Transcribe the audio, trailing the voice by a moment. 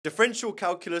Differential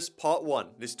calculus part 1.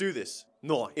 Let's do this.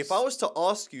 Nice. If I was to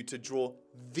ask you to draw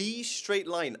the straight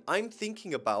line I'm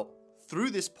thinking about through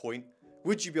this point,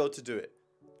 would you be able to do it?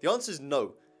 The answer is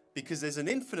no, because there's an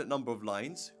infinite number of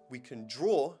lines we can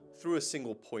draw through a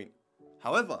single point.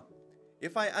 However,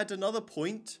 if I add another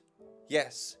point,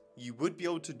 yes, you would be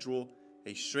able to draw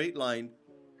a straight line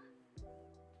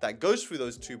that goes through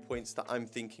those 2 points that I'm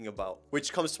thinking about.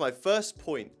 Which comes to my first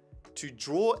point. To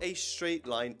draw a straight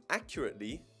line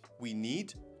accurately, we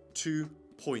need 2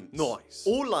 points. Nice.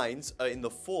 All lines are in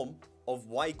the form of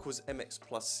y equals mx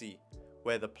plus c,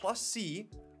 where the plus c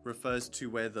refers to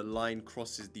where the line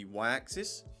crosses the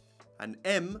y-axis, and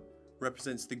m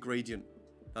represents the gradient.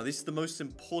 Now this is the most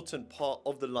important part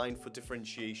of the line for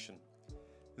differentiation.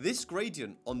 This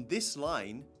gradient on this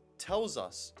line tells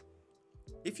us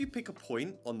if you pick a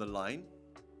point on the line,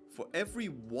 for every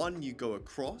 1 you go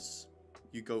across,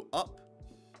 you go up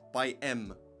by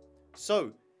m.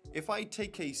 So if I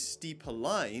take a steeper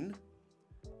line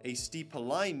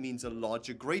means a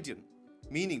larger gradient,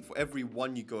 meaning for every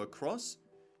 1 you go across,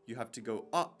 you have to go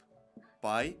up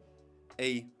by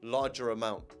a larger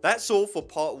amount. That's all for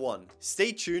part 1.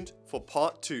 Stay tuned for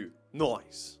part 2.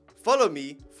 Nice. Follow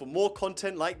me for more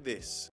content like this.